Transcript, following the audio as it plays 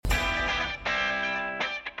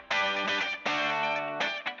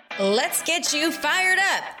Let's get you fired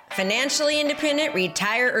up. Financially independent,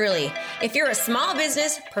 retire early. If you're a small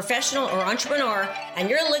business, professional, or entrepreneur, and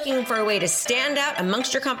you're looking for a way to stand out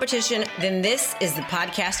amongst your competition, then this is the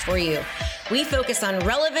podcast for you. We focus on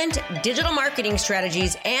relevant digital marketing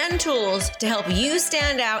strategies and tools to help you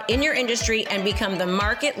stand out in your industry and become the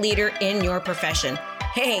market leader in your profession.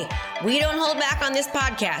 Hey, we don't hold back on this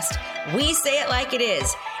podcast. We say it like it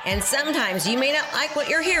is. And sometimes you may not like what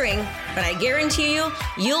you're hearing, but I guarantee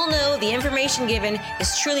you'll know the information given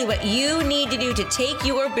is truly what you need to do to take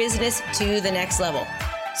your business to the next level.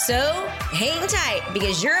 So hang tight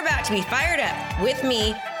because you're about to be fired up with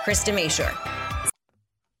me, Krista Mashore.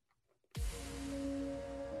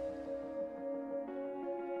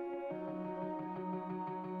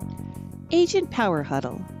 Agent Power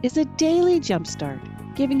Huddle is a daily jumpstart,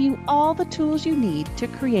 giving you all the tools you need to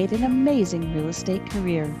create an amazing real estate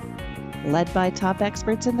career. Led by top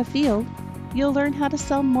experts in the field, you'll learn how to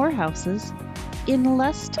sell more houses in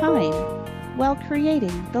less time while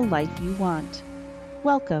creating the life you want.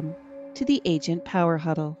 Welcome to the Agent Power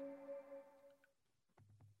Huddle.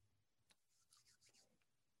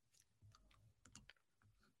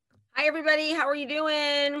 Hi, everybody. How are you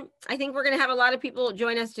doing? I think we're going to have a lot of people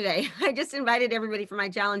join us today. I just invited everybody for my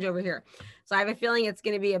challenge over here. So I have a feeling it's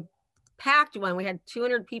going to be a packed one. We had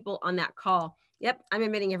 200 people on that call. Yep, I'm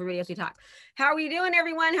admitting everybody as we talk. How are you doing,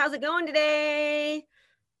 everyone? How's it going today?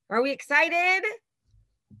 Are we excited?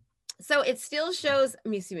 So it still shows, let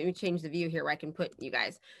me change the view here where I can put you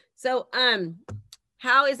guys. So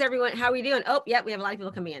how is everyone? How are we doing? Oh, yep, we have a lot of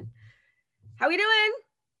people coming in. How are we doing?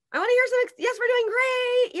 I want to hear some. Yes, we're doing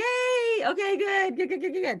great. Yay.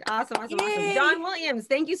 Okay, good. Awesome. John Williams,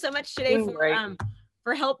 thank you so much today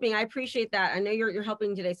for helping. I appreciate that. I know you're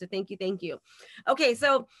helping today, so thank you. Okay,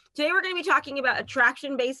 so today we're going to be talking about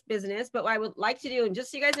attraction-based business, but what I would like to do, and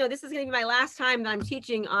just so you guys know, this is going to be my last time that I'm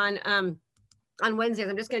teaching on Wednesdays.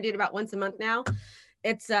 I'm just going to do it about once a month now.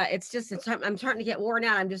 I'm starting to get worn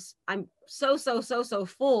out. I'm so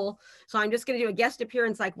full. So I'm just going to do a guest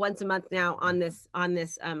appearance like once a month now on this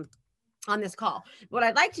call. What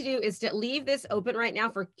I'd like to do is to leave this open right now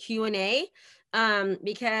for Q&A,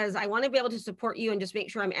 because I want to be able to support you and just make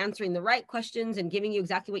sure I'm answering the right questions and giving you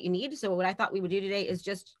exactly what you need. So what I thought we would do today is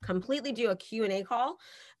just completely do a Q&A call,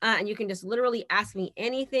 and you can just literally ask me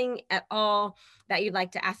anything at all that you'd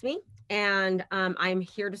like to ask me. And I'm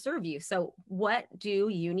here to serve you. So what do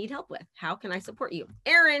you need help with? How can I support you?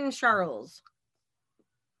 Erin Charles.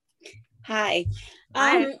 Hi.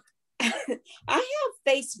 I have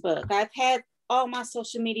Facebook. I've had all my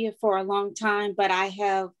social media for a long time, but I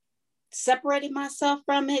have separated myself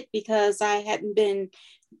from it because I hadn't been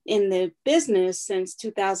in the business since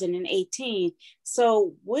 2018.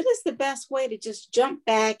 So what is the best way to just jump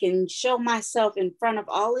back and show myself in front of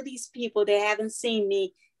all of these people that haven't seen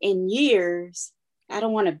me in years? I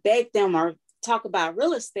don't want to beg them or talk about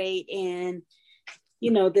real estate, and they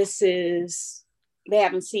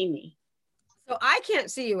haven't seen me. So I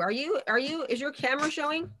can't see you. Is your camera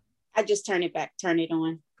showing? I just turn it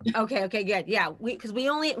on. Okay, good. Yeah, because we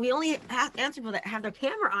only have answer people that have their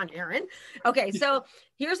camera on, Erin. Okay, so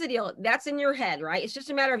here's the deal. That's in your head, right? It's just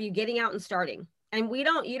a matter of you getting out and starting. And you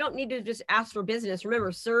don't need to just ask for business.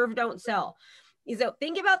 Remember, serve, don't sell. So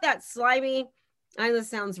think about that slimy, I know this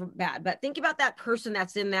sounds bad, but think about that person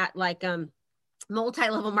that's in that like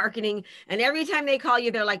multi-level marketing, and every time they call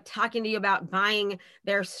you, they're like talking to you about buying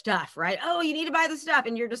their stuff, right? Oh, you need to buy the stuff,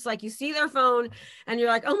 and you're just like, you see their phone and you're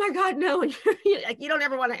like, oh my God, no. And you don't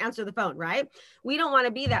ever want to answer the phone, right? We don't want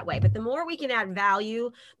to be that way, but the more we can add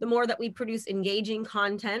value, the more that we produce engaging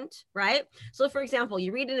content, right? So for example,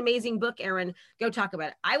 you read an amazing book, Erin, go talk about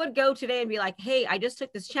it. I would go today and be like, hey, I just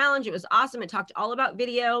took this challenge. It was awesome. It talked all about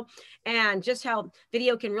video and just how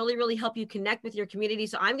video can really help you connect with your community.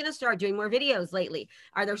 So I'm going to start doing more videos lately.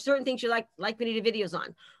 Are there certain things you like me to do videos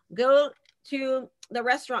on? Go to the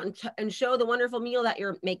restaurant and show the wonderful meal that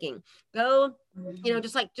you're making. Go,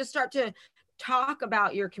 just start to talk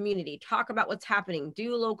about your community, talk about what's happening,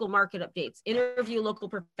 do local market updates, interview local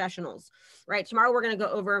professionals, right? Tomorrow, we're going to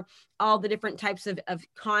go over all the different types of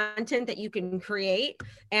content that you can create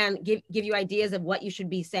and give you ideas of what you should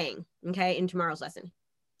be saying, okay, in tomorrow's lesson.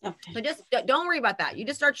 Okay. So just don't worry about that. You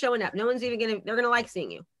just start showing up. No one's even they're going to like seeing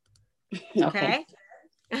you. Okay.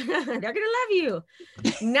 They're going to love you.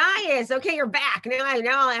 Nice. Okay. You're back.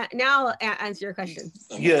 Now I'll answer your question.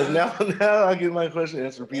 Yeah. Now I'll get my question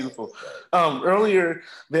answered. Beautiful. Earlier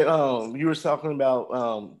that you were talking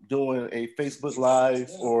about doing a Facebook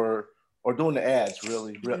Live or doing the ads,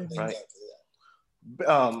 really, right?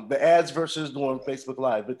 The ads versus doing Facebook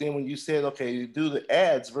Live. But then when you said, okay, you do the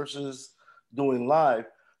ads versus doing live,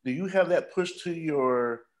 do you have that push to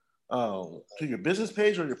your to your business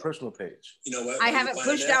page or your personal page? You know what? I have it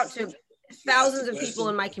pushed out to thousands of people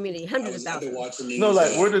in my community, hundreds of thousands. No,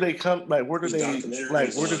 like where do they come? Like where do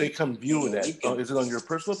they come view it at? Oh, is it on your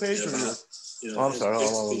personal page or your? Oh, I'm sorry, I'm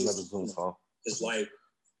on another Zoom call. His life,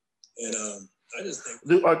 and I just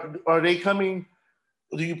think are they coming?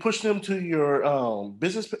 Do you push them to your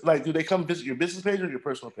business? Like, do they come visit your business page or your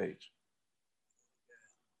personal page?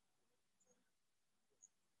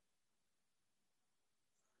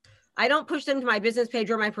 I don't push them to my business page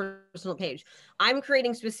or my personal page. I'm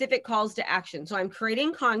creating specific calls to action. So I'm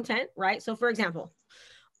creating content, right? So for example,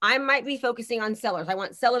 I might be focusing on sellers. I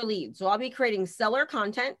want seller leads. So I'll be creating seller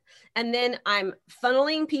content, and then I'm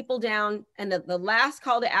funneling people down. And the last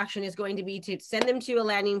call to action is going to be to send them to a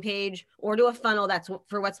landing page or to a funnel. That's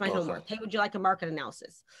for what's my homework. Hey, would you like a market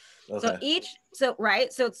analysis? Okay. So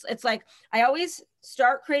right. So it's like, I always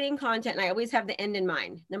start creating content and I always have the end in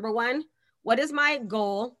mind. Number one, what is my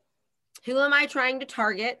goal? Who am I trying to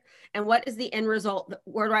target? And what is the end result?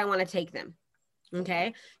 Where do I want to take them?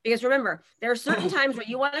 Okay. Because remember, there are certain times where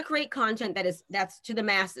you want to create content that's to the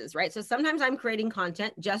masses, right? So sometimes I'm creating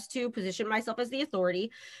content just to position myself as the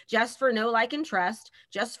authority, just for know, like, and trust,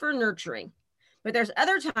 just for nurturing. But there's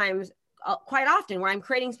other times, quite often, where I'm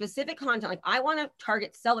creating specific content. Like, I want to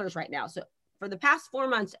target sellers right now. So for the past 4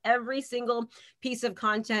 months, every single piece of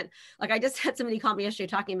content, like I just had somebody call me yesterday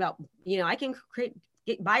talking about, I can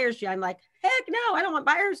get buyers. I'm like, heck no, I don't want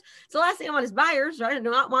buyers. So the last thing I want is buyers, right? I do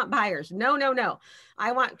not want buyers. No.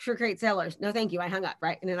 I want to create sellers. No, thank you. I hung up,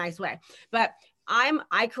 right? In a nice way. But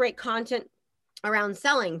I create content around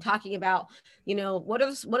selling, talking about, what are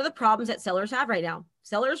the problems that sellers have right now?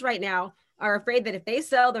 Sellers right now are afraid that if they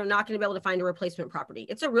sell, they're not going to be able to find a replacement property.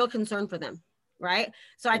 It's a real concern for them, right?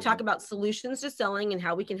 So I talk about solutions to selling and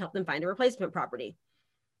how we can help them find a replacement property.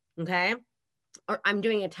 Okay. Or I'm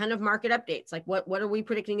doing a ton of market updates. Like what are we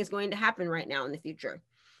predicting is going to happen right now in the future?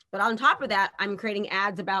 But on top of that, I'm creating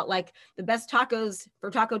ads about like the best tacos for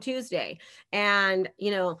Taco Tuesday and,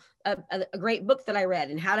 a great book that I read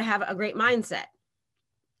and how to have a great mindset.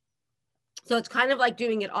 So it's kind of like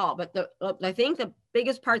doing it all. But I think the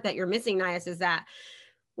biggest part that you're missing, Nias, is that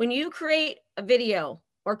when you create a video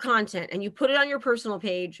or content and you put it on your personal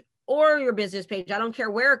page or your business page, I don't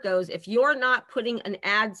care where it goes, if you're not putting an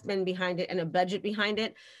ad spend behind it and a budget behind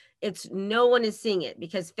it, no one is seeing it,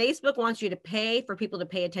 because Facebook wants you to pay for people to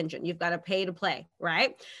pay attention. You've got to pay to play,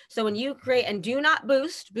 right? So when you create, and do not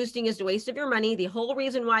boost, boosting is a waste of your money. The whole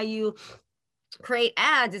reason why you create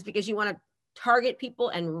ads is because you want to target people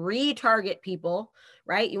and retarget people,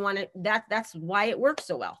 right? You want to, that's why it works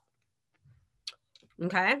so well.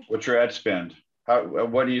 Okay. What's your ad spend?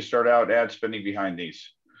 What do you start out ad spending behind these?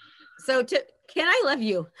 So Can I Love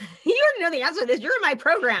You? You already know the answer to this. You're in my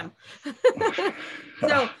program.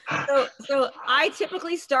 So I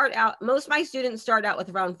typically start out, most of my students start out with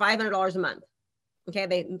around $500 a month.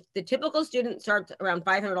 Okay. The typical student starts around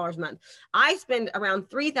 $500 a month. I spend around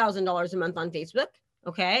 $3,000 a month on Facebook.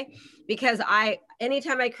 Okay. Because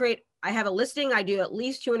anytime I have a listing, I do at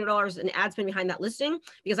least $200 in ad spend behind that listing,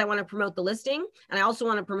 because I want to promote the listing. And I also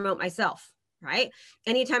want to promote myself. Right.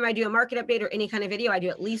 Anytime I do a market update or any kind of video, I do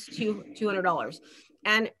at least $200.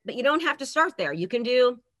 But you don't have to start there. You can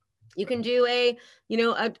do a $20,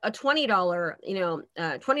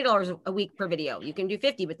 $20 a week per video. You can do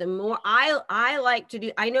 50, but the more I like to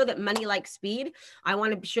do, I know that money likes speed. I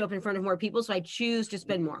want to show up in front of more people. So I choose to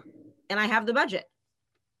spend more, and I have the budget.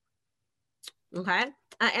 Okay.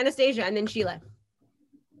 Anastasia, and then Sheila.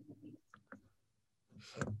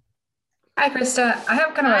 Hi, Krista. I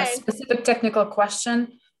have kind of a specific technical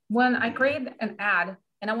question. When I create an ad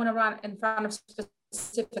and I want to run in front of a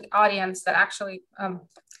specific audience that actually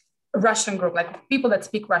Russian group, like people that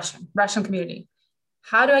speak Russian community,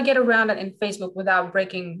 how do I get around it in Facebook without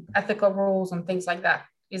breaking ethical rules and things like that?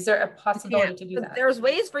 Is there a possibility to do that? There's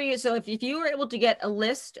ways for you. So if you were able to get a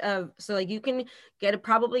list of, so like you can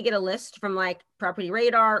probably get a list from like Property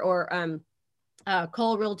Radar or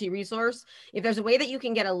Cole Realty Resource. If there's a way that you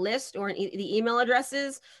can get a list or the email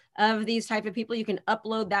addresses of these type of people, you can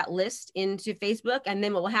upload that list into Facebook. And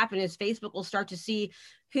then what will happen is Facebook will start to see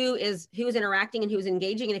who is interacting and who's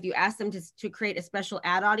engaging. And if you ask them to create a special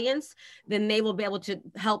ad audience, then they will be able to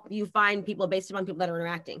help you find people based upon people that are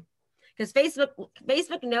interacting. Because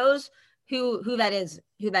Facebook knows who that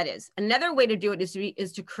is. Another way to do it is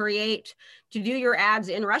to do your ads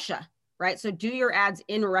in Russia, right? So do your ads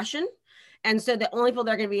in Russian. And so the only people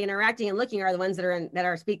that are going to be interacting and looking are the ones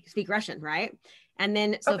that speak Russian, right? And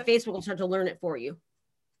then Facebook will start to learn it for you.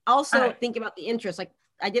 Also, think about the interest, like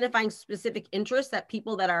identifying specific interests that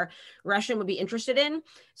people that are Russian would be interested in.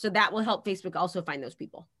 So that will help Facebook also find those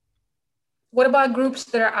people. what about groups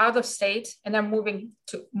that are out of state and they're moving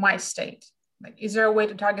to my state? Like, is there a way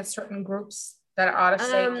to target certain groups that are out of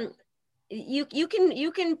state? You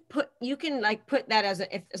can put that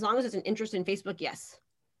as long as it's an interest in Facebook. Yes.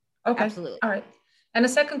 Okay. Absolutely. All right. And the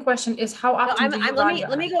second question is, how often do you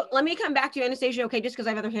let me come back to you, Anastasia. Okay, just because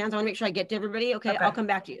I have other hands, I want to make sure I get to everybody. Okay, I'll come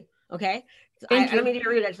back to you. Okay. I don't mean to be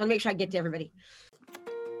rude. I just want to make sure I get to everybody.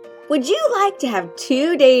 Would you like to have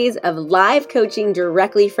 2 days of live coaching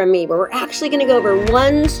directly from me, where we're actually going to go over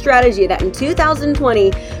one strategy that in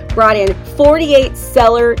 2020 brought in 48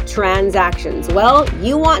 seller transactions? Well,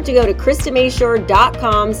 you want to go to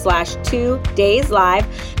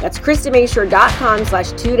KristaMashore.com/2dayslive. That's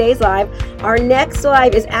KristaMashore.com/2dayslive. Our next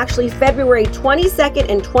live is actually February 22nd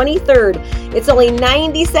and 23rd. It's only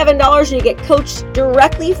 $97 and you get coached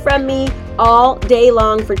directly from me all day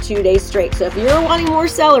long for 2 days straight. So if you're wanting more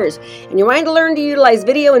sellers and you're wanting to learn to utilize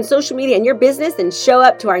video and social media in your business, then show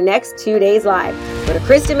up to our next 2 days live. Go to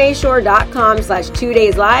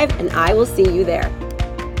KristaMashore.com/2dayslive and I will see you there.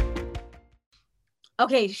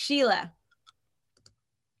 Okay, Sheila.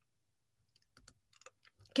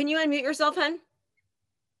 Can you unmute yourself, hon?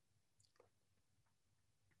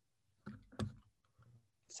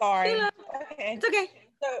 Sorry. Sheila. Okay. It's okay.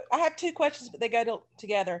 So I have two questions, but they go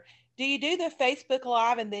together. Do you do the Facebook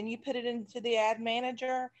Live and then you put it into the ad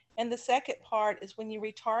manager? And the second part is when you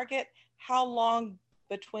retarget, how long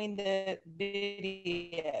between the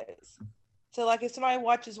videos? So like if somebody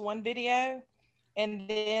watches one video and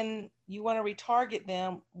then you want to retarget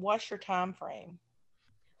them, what's your time frame?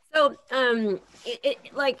 So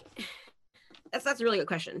that's a really good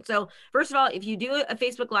question. So first of all, if you do a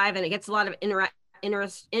Facebook Live and it gets a lot of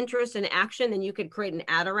interest and action, then you could create an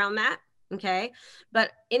ad around that. Okay.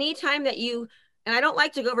 But anytime that and I don't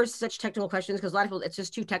like to go over such technical questions because a lot of people, it's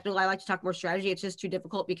just too technical. I like to talk more strategy. It's just too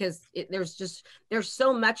difficult because there's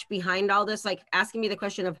so much behind all this. Like asking me the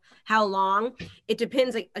question of how long, it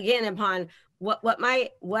depends again upon what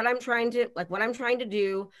I'm trying to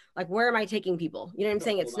do, like where am I taking people? You know what I'm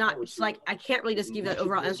saying? It's like I can't really just give that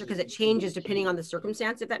overall answer because it changes depending on the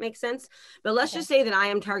circumstance, if that makes sense. But let's just say that I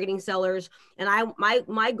am targeting sellers and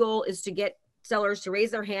my goal is to get sellers to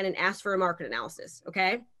raise their hand and ask for a market analysis.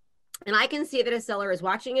 Okay. And I can see that a seller is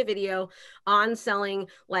watching a video on selling,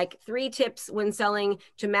 like 3 tips when selling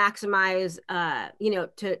to maximize,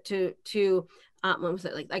 what was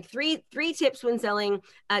it? Like three tips when selling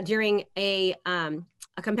during a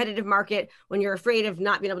competitive market when you're afraid of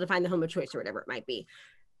not being able to find the home of choice or whatever it might be.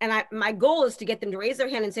 And my goal is to get them to raise their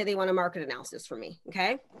hand and say they want a market analysis from me.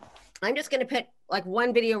 Okay. I'm just going to put like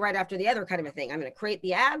one video right after the other kind of a thing. I'm going to create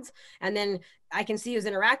the ads and then I can see who's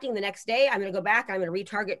interacting. The next day, I'm going to go back. I'm going to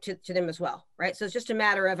retarget to them as well. Right. So it's just a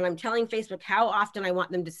matter of, and I'm telling Facebook how often I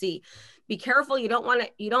want them to see. Be careful. You don't want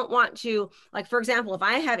to, like, for example, if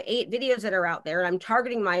I have 8 videos that are out there and I'm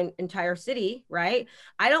targeting my entire city, right?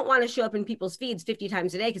 I don't want to show up in people's feeds 50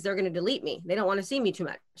 times a day because they're going to delete me. They don't want to see me too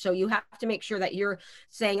much. So you have to make sure that you're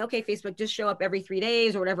saying, okay, Facebook, just show up every 3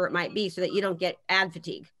 days or whatever it might be so that you don't get ad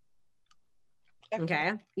fatigue.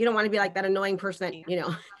 Okay. You don't want to be like that annoying person that,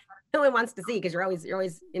 no one wants to see because you're always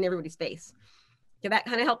in everybody's face. Did that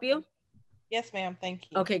kind of help you? Yes, ma'am. Thank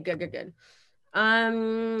you. Okay, good.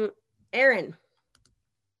 Erin.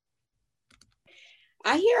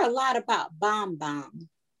 I hear a lot about BombBomb.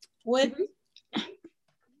 What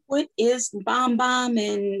is BombBomb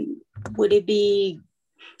and would it be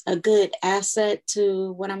a good asset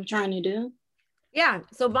to what I'm trying to do? Yeah.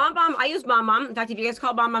 So BombBomb, I use BombBomb. In fact, if you guys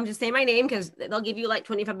call BombBomb, just say my name because they'll give you like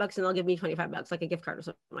 $25 and they'll give me $25, like a gift card or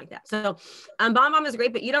something like that. So BombBomb is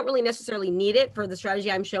great, but you don't really necessarily need it for the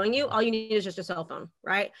strategy I'm showing you. All you need is just a cell phone,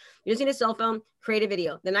 right? You just need a cell phone, create a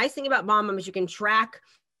video. The nice thing about BombBomb is you can track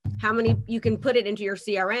how many, you can put it into your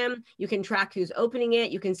CRM. You can track who's opening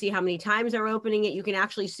it. You can see how many times they're opening it. You can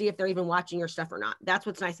actually see if they're even watching your stuff or not. That's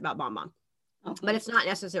what's nice about BombBomb. Okay. But it's not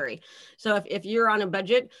necessary. So if you're on a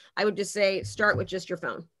budget, I would just say start with just your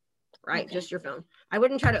phone, right? Okay. Just your phone. I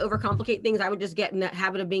wouldn't try to overcomplicate things. I would just get in that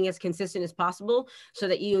habit of being as consistent as possible so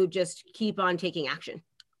that you just keep on taking action.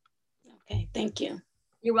 Okay, thank you.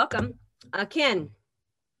 You're welcome. Ken,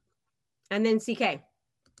 and then CK.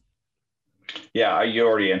 Yeah, you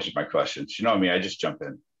already answered my questions. You know me, I just jump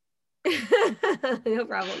in. No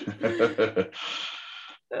problem.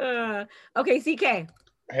 Okay, CK.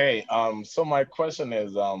 Hey, so my question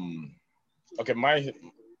is, okay,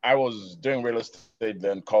 I was doing real estate,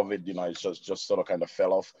 then COVID, it just sort of kind of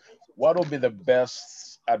fell off. What would be the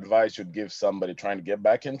best advice you'd give somebody trying to get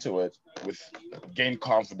back into it gain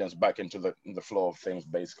confidence back into the flow of things,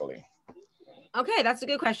 basically? Okay, that's a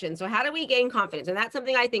good question. So how do we gain confidence? And that's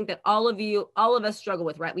something I think that all of us struggle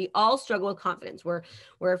with, right? We all struggle with confidence. We're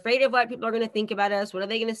afraid of what people are going to think about us. What are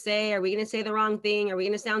they going to say? Are we going to say the wrong thing? Are we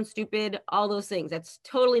going to sound stupid? All those things. That's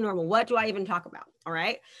totally normal. What do I even talk about? All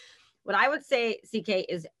right. What I would say, CK,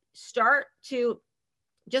 is start to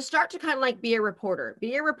kind of like be a reporter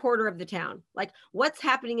of the town. Like, what's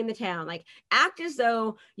happening in the town? Like, act as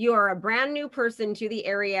though you are a brand new person to the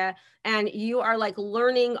area and you are like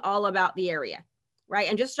learning all about the area, right?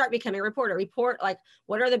 And just start becoming a reporter. Report like,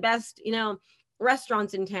 what are the best,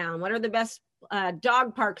 restaurants in town? What are the best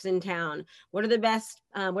dog parks in town? What are the best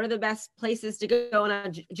places to go on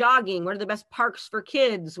a jogging? What are the best parks for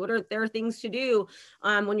kids? What are there things to do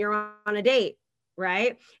when you're on a date?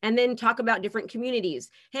 Right. And then talk about different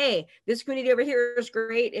communities. Hey, this community over here is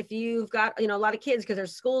great if you've got, a lot of kids because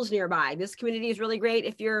there's schools nearby. This community is really great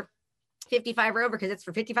if you're 55 or over because it's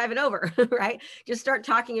for 55 and over, right? Just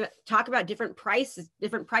talk about different price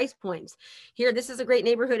points. Here, this is a great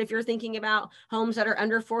neighborhood if you're thinking about homes that are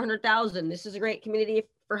under 400,000. This is a great community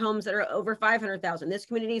for homes that are over 500,000. This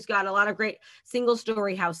community's got a lot of great single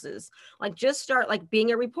story houses. Like, just start like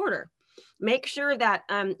being a reporter. Make sure that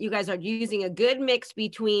you guys are using a good mix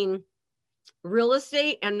between real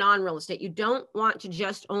estate and non-real estate. You don't want to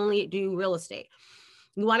just only do real estate.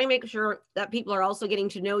 You want to make sure that people are also getting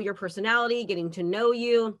to know your personality, getting to know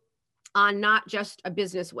you on not just a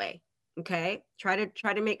business way. Okay. Try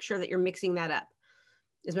to make sure that you're mixing that up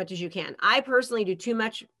as much as you can. I personally do too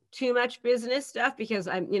much business stuff because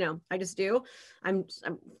I just do. I'm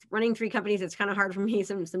running 3 companies. It's kind of hard for me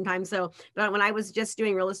sometimes. So, but when I was just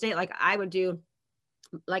doing real estate, like I would do,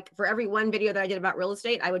 like for every one video that I did about real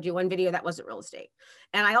estate, I would do one video that wasn't real estate.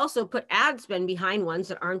 And I also put ad spend behind ones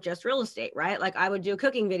that aren't just real estate, right? Like I would do a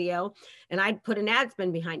cooking video and I'd put an ad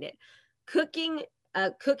spend behind it. Cooking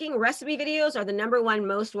recipe videos are the #1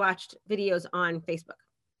 most watched videos on Facebook,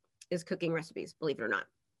 is cooking recipes, believe it or not.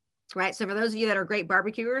 Right. So for those of you that are great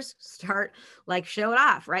barbecuers, start like show it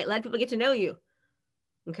off, right? Let people get to know you.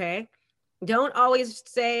 Okay. Don't always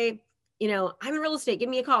say, I'm in real estate, give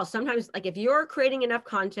me a call. Sometimes, like if you're creating enough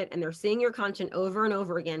content and they're seeing your content over and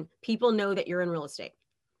over again, people know that you're in real estate.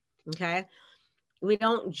 Okay. We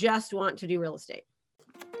don't just want to do real estate.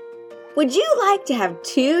 Would you like to have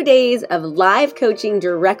 2 days of live coaching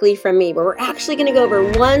directly from me, where we're actually going to go over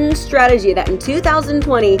one strategy that in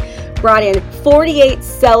 2020 brought in 48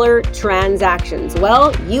 seller transactions?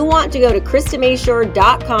 Well, you want to go to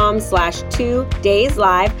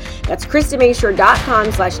KristaMashore.com/2dayslive. That's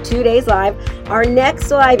KristaMashore.com/2dayslive. Our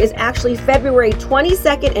next live is actually February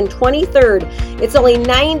 22nd and 23rd. It's only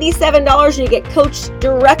 $97 and you get coached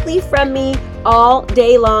directly from me all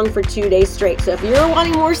day long for 2 days straight. So if you're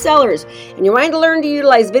wanting more sellers and you're wanting to learn to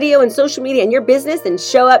utilize video and social media in your business, then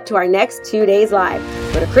show up to our next 2 days live.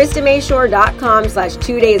 Go to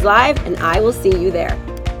KristaMashore.com/2dayslive and I will see you there.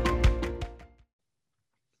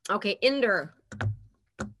 Okay, Inder.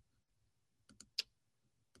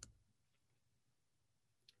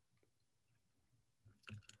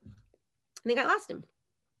 I think I lost him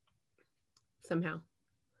somehow.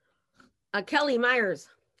 Kelly Myers.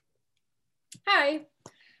 Hi.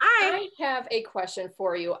 Hi. I have a question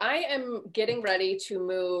for you. I am getting ready to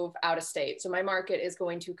move out of state. So my market is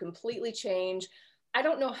going to completely change. I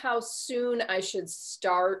don't know how soon I should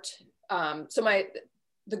start.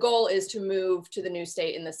 The goal is to move to the new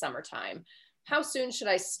state in the summertime. How soon should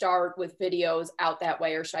I start with videos out that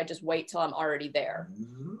way, or should I just wait till I'm already there?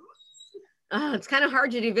 It's kind of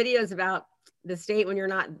hard to do videos about the state when you're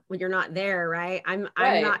not there, right? I'm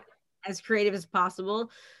not as creative as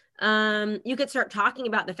possible. You could start talking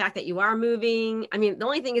about the fact that you are moving. I mean, the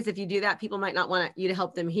only thing is if you do that, people might not want you to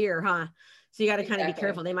help them here, huh? So you got to kind of be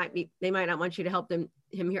careful. They might not want you to help him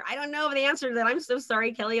here. I don't know the answer to that. I'm so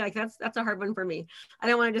sorry, Kelly. Like that's a hard one for me. I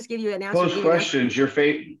don't want to just give you an answer. Those questions, your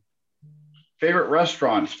favorite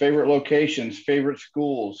restaurants, favorite locations, favorite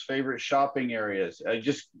schools, favorite shopping areas. I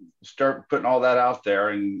just start putting all that out there,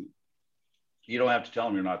 and you don't have to tell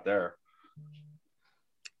them you're not there.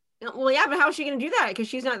 Well, yeah, but how is she going to do that? Because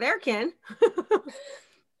she's not there, Ken.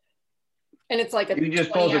 And it's like you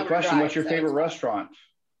just pose a question. What's your favorite restaurant?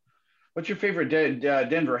 What's your favorite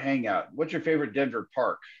Denver hangout? What's your favorite Denver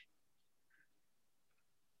park?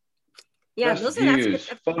 Yeah, best views,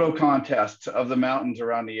 photo contests of the mountains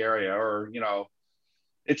around the area, or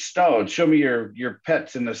it's snowed. Show me your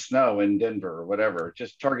pets in the snow in Denver or whatever.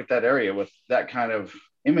 Just target that area with that kind of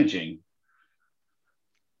imaging.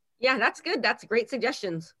 Yeah, that's good. That's great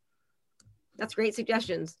suggestions. And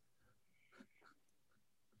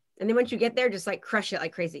then once you get there, just like crush it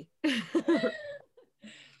like crazy.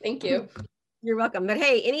 Thank you. You're welcome. But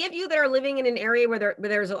hey, any of you that are living in an area where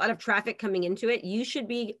there's a lot of traffic coming into it, you should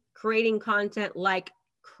be creating content like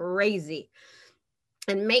crazy.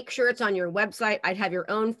 And make sure it's on your website. I'd have your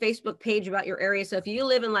own Facebook page about your area. So if you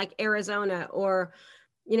live in like Arizona or,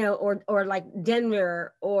 or like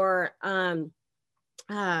Denver or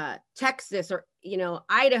Texas or,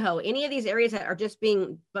 Idaho, any of these areas that are just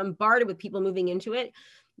being bombarded with people moving into it,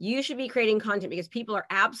 you should be creating content because people are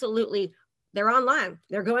they're online.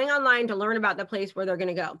 They're going online to learn about the place where they're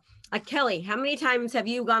going to go. Like Kelly, how many times have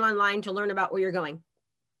you gone online to learn about where you're going?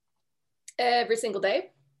 Every single day.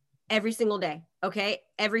 Every single day. Okay.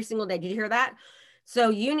 Every single day. Did you hear that? So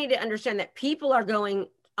you need to understand that people are going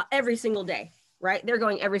every single day, right? They're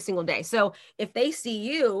going every single day. So if they see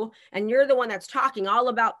you and you're the one that's talking all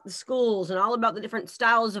about the schools and all about the different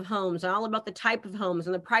styles of homes and all about the type of homes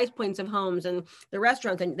and the price points of homes and the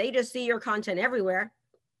restaurants, and they just see your content everywhere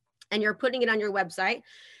and you're putting it on your website,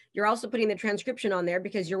 you're also putting the transcription on there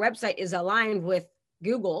because your website is aligned with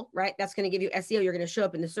Google, right? That's going to give you SEO. You're going to show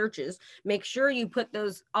up in the searches. Make sure you put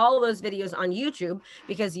all of those videos on YouTube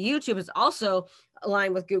because YouTube is also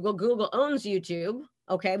aligned with Google. Google owns YouTube,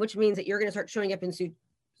 okay, which means that you're going to start showing up in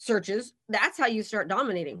searches. That's how you start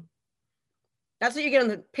dominating. That's how you get on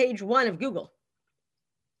the page 1 of Google.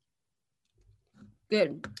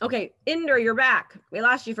 Good. Okay, Inder, you're back. We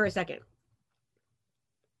lost you for a second.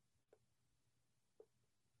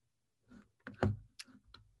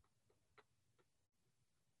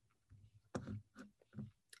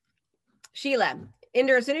 Sheila,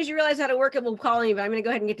 Inder, as soon as you realize how to work it, we'll call you, but I'm going to go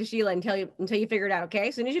ahead and get to Sheila until you figure it out, okay?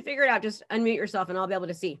 As soon as you figure it out, just unmute yourself and I'll be able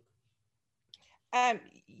to see.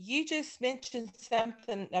 You just mentioned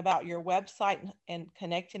something about your website and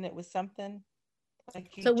connecting it with something.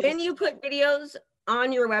 When you put videos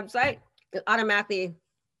on your website, it automatically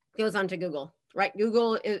goes onto Google, right?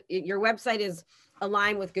 Your website is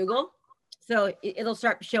aligned with Google. So it'll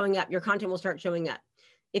start showing up. Your content will start showing up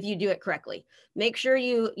if you do it correctly. Make sure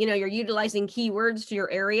you're utilizing keywords to your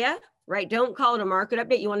area, right? Don't call it a market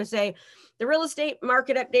update. You want to say the real estate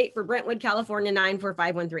market update for Brentwood, California,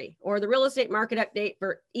 94513, or the real estate market update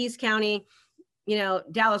for East County,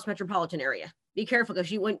 Dallas metropolitan area. Be careful because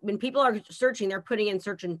when people are searching, they're putting in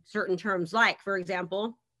certain terms, like, for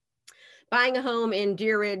example, buying a home in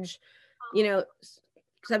Deer Ridge,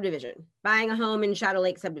 subdivision, buying a home in Shadow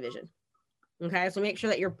Lake subdivision. Okay, so make sure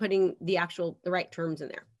that you're putting the right terms in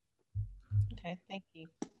there. Okay, thank you.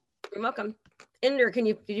 You're welcome. Inder, did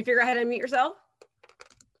you figure out how to unmute yourself?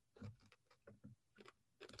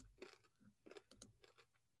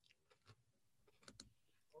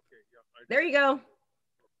 Okay, yeah. There you go.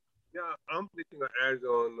 Yeah, I'm placing ads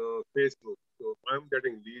on Facebook, so I'm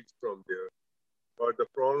getting leads from there. But the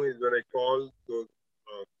problem is when I call those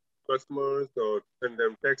customers or send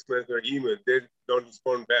them text message or email, they don't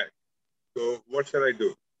respond back. So what should I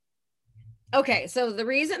do? Okay, so the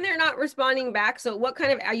reason they're not responding back, so what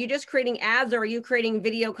kind of, are you just creating ads or are you creating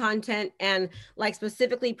video content and like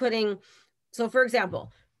specifically putting, so for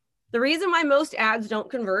example, the reason why most ads don't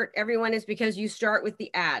convert, everyone, is because you start with the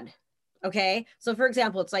ad. Okay, so for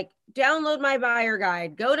example, it's like download my buyer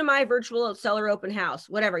guide, go to my virtual seller open house,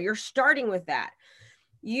 whatever. You're starting with that.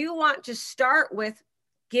 You want to start with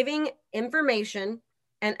giving information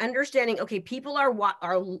and understanding, okay, people are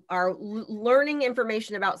learning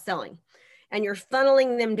information about selling and you're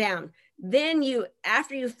funneling them down. Then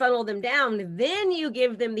after you funnel them down, then you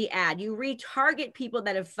give them the ad. You retarget people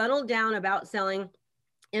that have funneled down about selling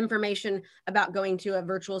information about going to a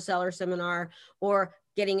virtual seller seminar or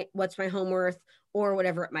getting What's My Home Worth or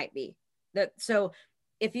whatever it might be. So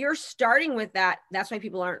if you're starting with that, that's why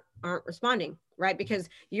people aren't responding, right? Because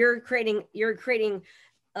you're creating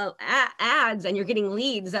ads and you're getting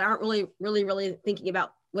leads that aren't really thinking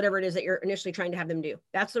about whatever it is that you're initially trying to have them do.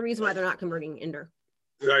 That's the reason why they're not converting, Inder.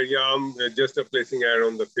 Right, yeah, I'm just placing ad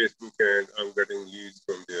on the Facebook and I'm getting leads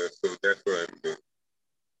from there. So that's what I'm doing.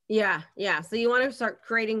 Yeah. So you want to start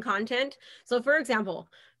creating content. So for example,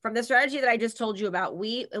 from the strategy that I just told you about,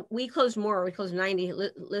 we closed more. We closed 90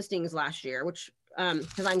 listings last year, which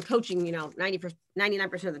because I'm coaching,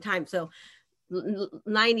 99% of the time. So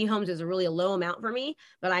 90 homes is really a low amount for me,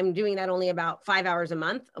 but I'm doing that only about 5 hours a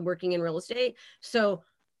month working in real estate. So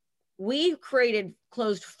we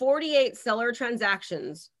closed 48 seller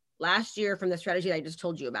transactions last year from the strategy that I just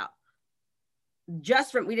told you about.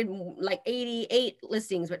 We did like 88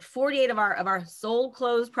 listings, but 48 of our sold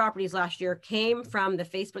closed properties last year came from the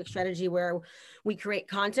Facebook strategy where we create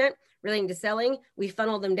content, relating to selling. We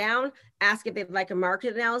funnel them down, ask if they'd like a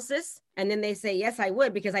market analysis. And then they say, yes, I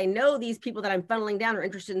would, because I know these people that I'm funneling down are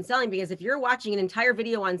interested in selling. Because if you're watching an entire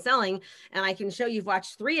video on selling and I can show you've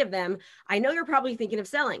watched 3 of them, I know you're probably thinking of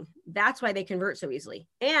selling. That's why they convert so easily.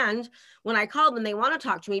 And when I call them, they want to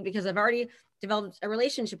talk to me because I've already developed a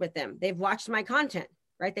relationship with them. They've watched my content,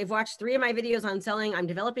 right? They've watched 3 of my videos on selling. I'm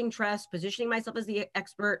developing trust, positioning myself as the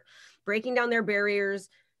expert, breaking down their barriers,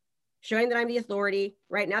 showing that I'm the authority.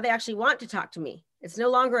 Right now, they actually want to talk to me. It's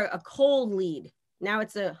no longer a cold lead. Now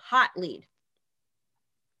it's a hot lead.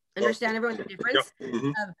 Understand everyone the difference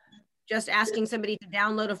of just asking somebody to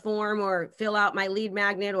download a form or fill out my lead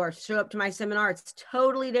magnet or show up to my seminar. It's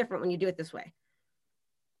totally different when you do it this way.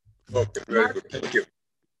 Okay, very good. Thank you.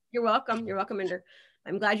 You're welcome. You're welcome, Ender.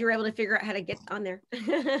 I'm glad you were able to figure out how to get on there.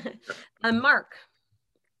 Mark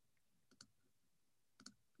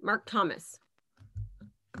Thomas.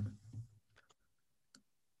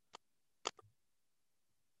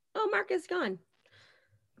 Oh, Mark is gone.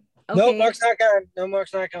 Okay. No, Mark's not gone. No,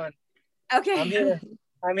 Mark's not gone. Okay.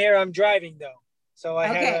 I'm here. I'm driving though. So I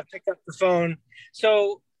had to pick up the phone.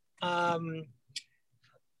 So I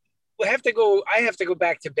have to go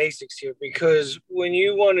back to basics here, because when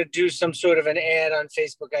you want to do some sort of an ad on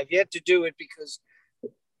Facebook, I've yet to do it because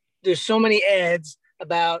there's so many ads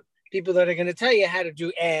about people that are going to tell you how to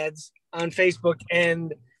do ads on Facebook,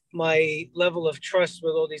 and my level of trust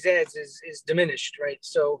with all these ads is diminished, right?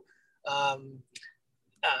 So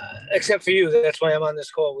except for you, that's why I'm on this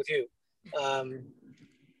call with you.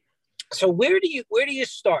 So where do you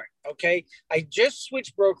start? Okay, I just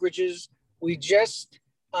switched brokerages. We just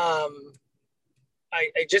I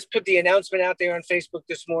just put the announcement out there on Facebook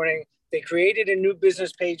this morning. They created a new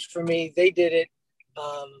business page for me. They did it.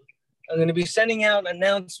 I'm going to be sending out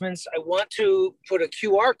announcements. I want to put a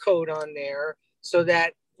QR code on there so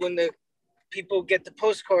that when the people get the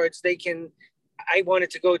postcards, I want it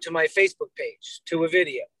to go to my Facebook page, to a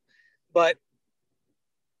video. But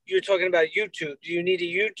you're talking about YouTube. Do you need a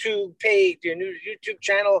YouTube page? Do you need a YouTube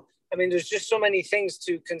channel? I mean, there's just so many things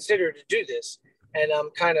to consider to do this. And I'm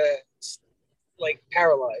kind of like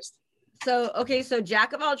paralyzed. So, okay. So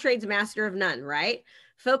jack of all trades, master of none, right?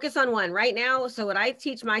 Focus on one right now. So what I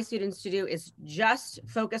teach my students to do is just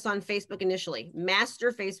focus on Facebook initially,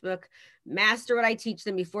 master Facebook, master what I teach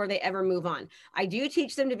them before they ever move on. I do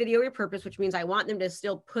teach them to video repurpose, which means I want them to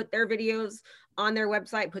still put their videos on their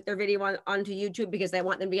website, put their video onto YouTube, because I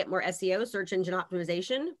want them to get more SEO, search engine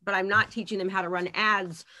optimization, but I'm not teaching them how to run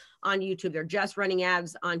ads on YouTube. They're just running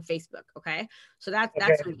ads on Facebook. Okay. So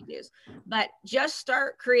that's good news. But just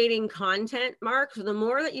start creating content, Mark. So the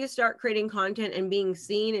more that you start creating content and being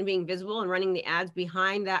seen and being visible and running the ads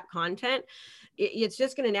behind that content, it's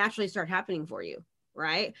just going to naturally start happening for you.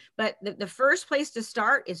 Right. But the first place to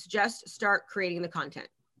start is just start creating the content.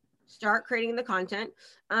 Start creating the content.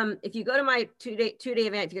 If you go to my two-day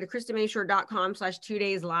event, if you go to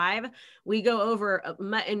KristaMashore.com/2days live, we go over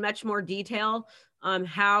in much more detail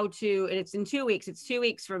how to, and it's in 2 weeks. It's 2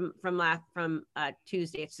 weeks from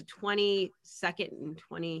Tuesday. It's the 22nd and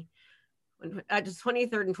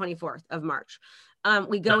 23rd and 24th of March.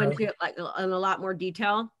 We go into it like in a lot more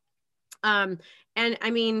detail. And I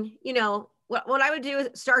mean, you know, what I would do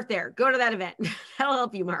is start there. Go to that event. That'll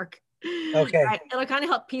help you, Mark. Okay. Right? It'll kind of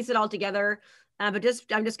help piece it all together. But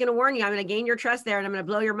I'm just going to warn you, I'm going to gain your trust there, and I'm going to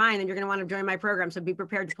blow your mind, and you're going to want to join my program. So be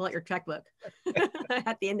prepared to pull out your checkbook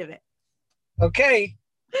at the end of it. Okay.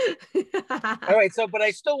 All right. So, but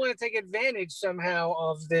I still want to take advantage somehow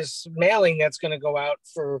of this mailing that's going to go out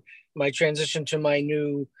for my transition to my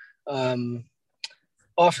new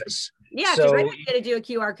office. Yeah. So I'm going to do a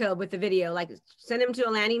QR code with the video, like send them to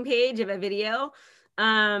a landing page of a video.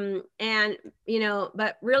 And, you know,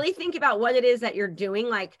 but really think about what it is that you're doing.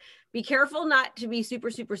 Like, be careful not to be super,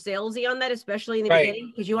 super salesy on that, especially in the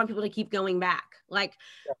beginning, because you want people to keep going back. Like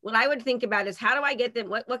what I would think about is, how do I get them?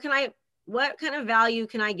 What kind of value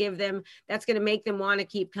can I give them that's going to make them want to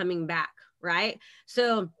keep coming back? Right.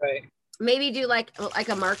 So maybe do like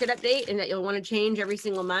a market update, and that you'll want to change every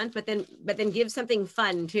single month, but then give something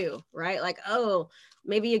fun too. Right. Like, oh,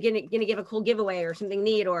 maybe you're going to give a cool giveaway or something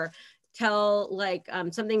neat, or tell like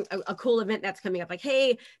something, a cool event that's coming up. Like,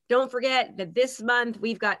 hey, don't forget that this month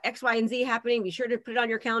we've got X, Y, and Z happening. Be sure to put it on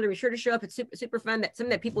your calendar. Be sure to show up. It's super, super fun. That's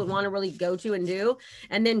something that people would want to really go to and do.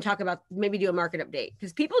 And then talk about, maybe do a market update,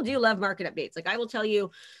 because people do love market updates. Like I will tell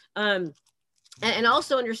you, and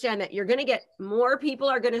also understand that you're going to get more people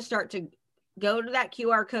are going to start to go to that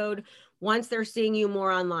QR code once they're seeing you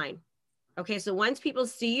more online. Okay, so once people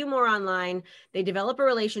see you more online, they develop a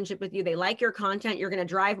relationship with you, they like your content, you're going to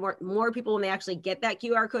drive more people when they actually get that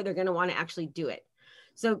QR code, they're going to want to actually do it.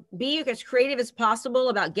 So be as creative as possible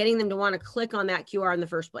about getting them to want to click on that QR in the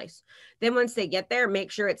first place. Then once they get there,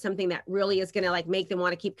 make sure it's something that really is going to like make them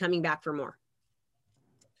want to keep coming back for more.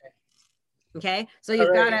 Okay. So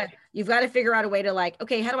you've got to figure out a way to like,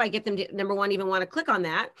 okay, how do I get them to, number one, even want to click on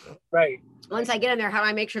that? Right. Once I get in there, how do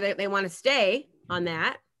I make sure that they want to stay on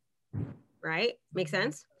that? Right. Make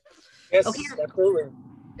sense? Yes, okay. Absolutely.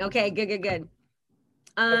 Okay. Good.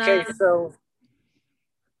 Okay. So.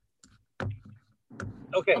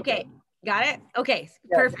 Okay. Got it. Okay.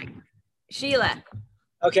 Yeah. Perfect. Sheila.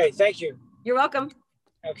 Okay. Thank you. You're welcome.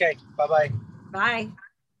 Okay. Bye-bye. Bye.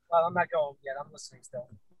 Well, I'm not going yet. I'm listening still.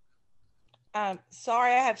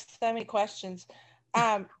 Sorry, I have so many questions.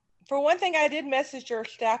 For one thing, I did message your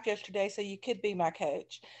staff yesterday, so you could be my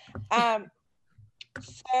coach.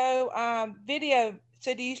 Video.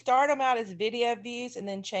 So do you start them out as video views and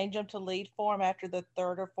then change them to lead form after the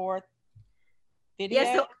third or fourth video?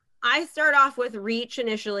 Yeah, so I start off with reach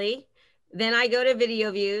initially, then I go to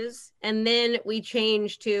video views, and then we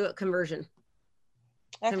change to conversion.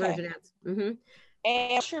 Okay. Conversion ads. Mm-hmm.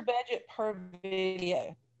 And what's your budget per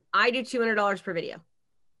video? I do $200 per video.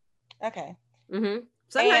 Okay. Mm-hmm.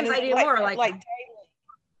 Sometimes I do more,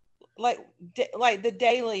 like the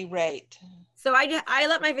daily rate. So I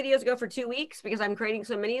let my videos go for 2 weeks because I'm creating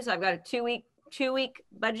so many. So I've got a two week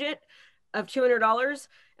budget of $200,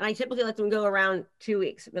 and I typically let them go around 2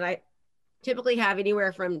 weeks. But I typically have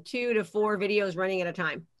anywhere from 2 to 4 videos running at a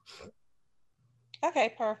time.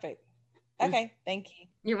 Okay, perfect. Okay, thank you.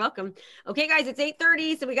 You're welcome. Okay, guys, it's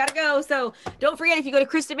 8:30, so we got to go. So don't forget, if you go to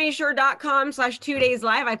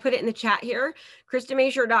KristaMashore.com/2dayslive, I put it in the chat here,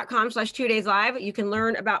 KristaMashore.com/2dayslive, you can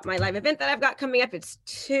learn about my live event that I've got coming up. It's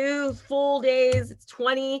 2 full days. It's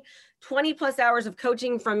 20 plus hours of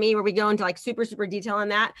coaching from me where we go into like super detail on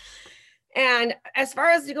that. And as far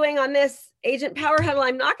as going on this Agent Power Huddle,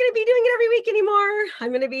 I'm not going to be doing it every week anymore. I'm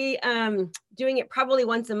going to be doing it probably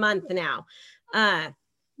once a month now.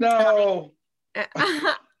 No.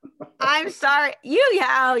 I'm sorry.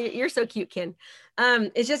 You're so cute, Ken.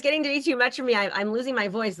 It's just getting to be too much for me. I'm losing my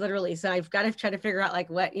voice literally. So I've got to try to figure out like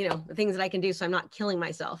what, the things that I can do so I'm not killing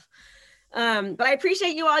myself. But I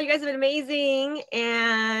appreciate you all. You guys have been amazing.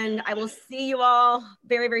 And I will see you all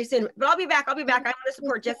very, very soon. But I'll be back. I want to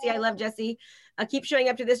support Jesse. I love Jesse. Keep showing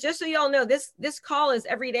up to this. Just so you all know, this call is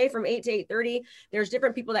every day from 8 to 8:30. There's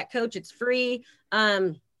different people that coach. It's free.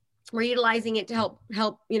 We're utilizing it to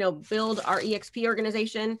help build our EXP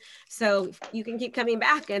organization. So you can keep coming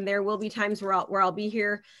back, and there will be times where I'll be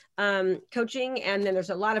here coaching. And then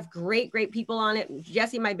there's a lot of great people on it.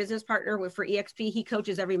 Jesse, my business partner for EXP, he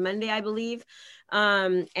coaches every Monday, I believe.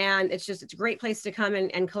 And it's a great place to come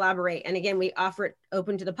and collaborate. And again, we offer it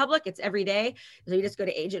open to the public. It's every day. So you just go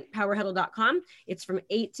to agentpowerhuddle.com. It's from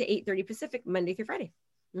 8 to 8:30 Pacific, Monday through Friday.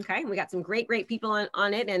 Okay. And we got some great people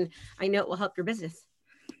on it. And I know it will help your business.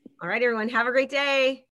 All right, everyone, have a great day.